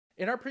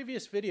In our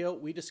previous video,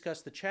 we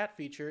discussed the chat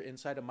feature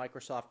inside of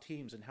Microsoft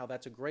Teams and how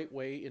that's a great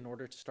way in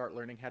order to start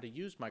learning how to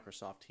use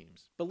Microsoft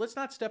Teams. But let's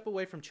not step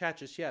away from chat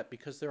just yet,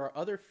 because there are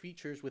other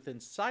features within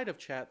inside of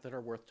chat that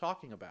are worth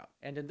talking about.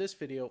 And in this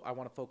video, I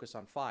want to focus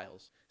on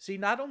files. See,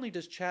 not only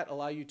does chat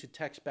allow you to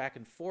text back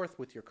and forth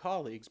with your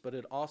colleagues, but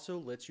it also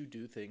lets you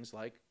do things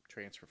like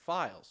transfer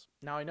files.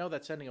 Now, I know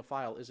that sending a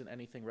file isn't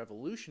anything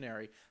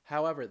revolutionary.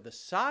 However, the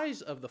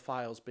size of the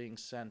files being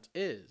sent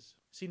is.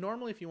 See,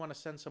 normally if you want to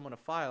send someone a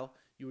file,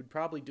 you would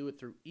probably do it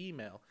through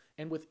email.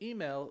 And with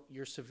email,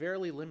 you're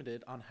severely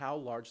limited on how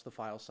large the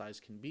file size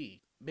can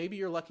be. Maybe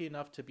you're lucky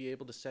enough to be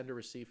able to send or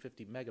receive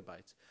 50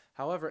 megabytes.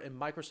 However, in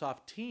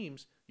Microsoft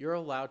Teams, you're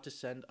allowed to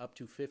send up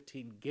to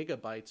 15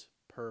 gigabytes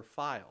per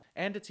file.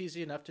 And it's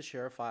easy enough to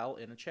share a file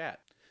in a chat.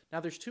 Now,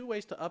 there's two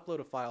ways to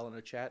upload a file in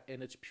a chat,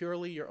 and it's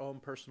purely your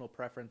own personal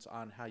preference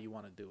on how you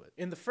want to do it.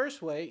 In the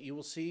first way, you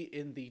will see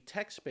in the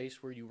text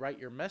space where you write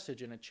your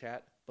message in a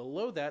chat,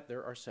 below that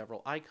there are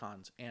several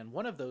icons, and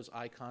one of those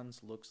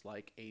icons looks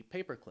like a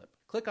paperclip.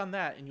 Click on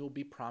that and you'll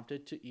be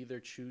prompted to either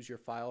choose your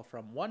file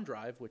from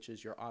OneDrive, which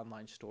is your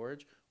online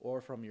storage, or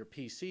from your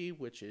PC,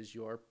 which is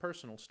your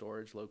personal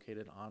storage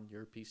located on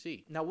your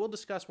PC. Now, we'll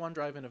discuss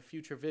OneDrive in a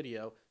future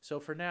video, so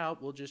for now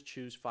we'll just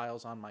choose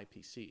files on my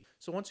PC.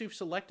 So once you've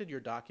selected your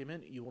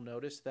document, you will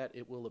notice that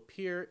it will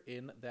appear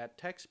in that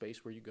text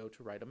space where you go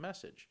to write a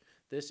message.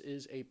 This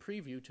is a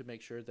preview to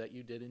make sure that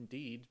you did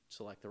indeed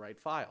select the right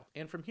file.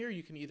 And from here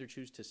you can either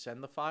choose to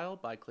send the file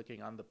by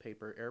clicking on the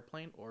paper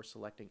airplane or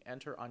selecting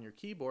enter on your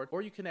keyboard,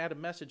 or you can add a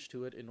message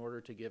to it in order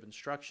to give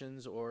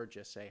instructions or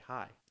just say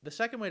hi. The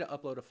second way to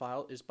upload a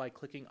file is by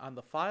clicking on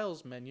the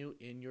Files menu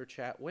in your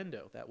chat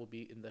window. That will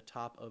be in the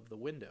top of the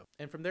window.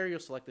 And from there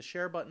you'll select the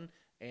Share button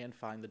and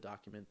find the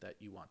document that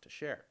you want to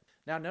share.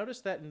 Now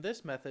notice that in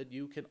this method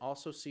you can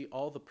also see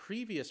all the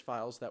previous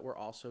files that were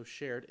also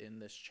shared in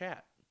this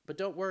chat. But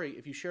don't worry,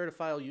 if you shared a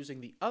file using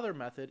the other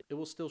method, it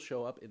will still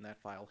show up in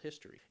that file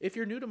history. If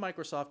you're new to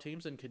Microsoft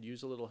Teams and could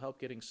use a little help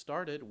getting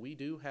started, we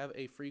do have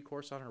a free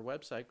course on our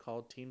website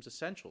called Teams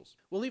Essentials.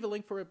 We'll leave a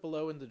link for it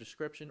below in the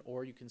description,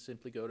 or you can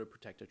simply go to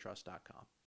protectedtrust.com.